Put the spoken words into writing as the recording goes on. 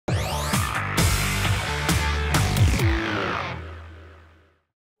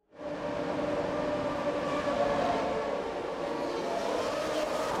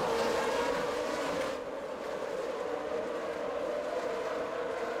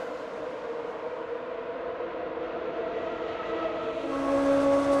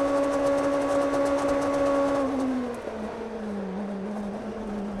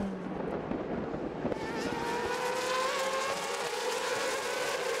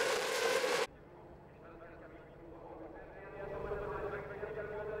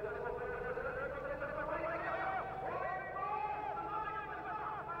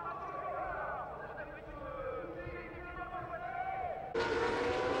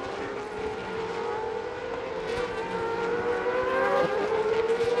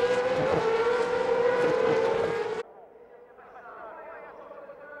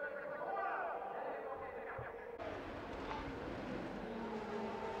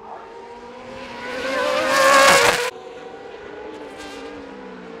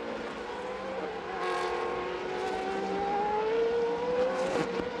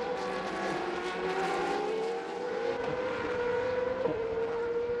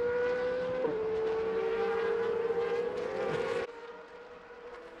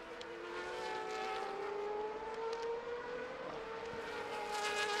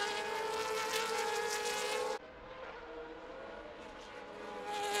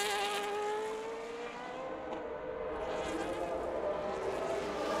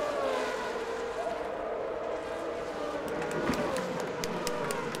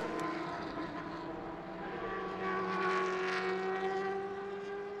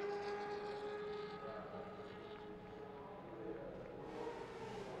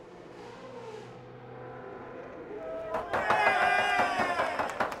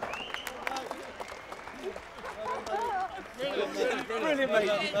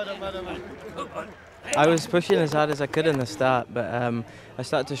I was pushing as hard as I could in the start, but I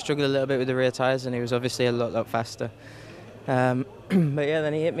started to struggle a little bit with the rear tyres, and he was obviously a lot faster. But yeah,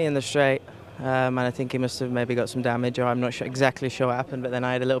 then he hit me in the straight, and I think he must have maybe got some damage, or I'm not exactly sure what happened, but then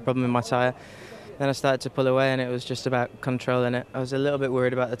I had a little problem with my tyre. Then I started to pull away, and it was just about controlling it. I was a little bit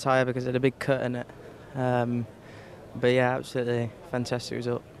worried about the tyre because it had a big cut in it. But yeah, absolutely fantastic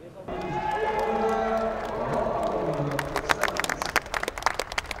result.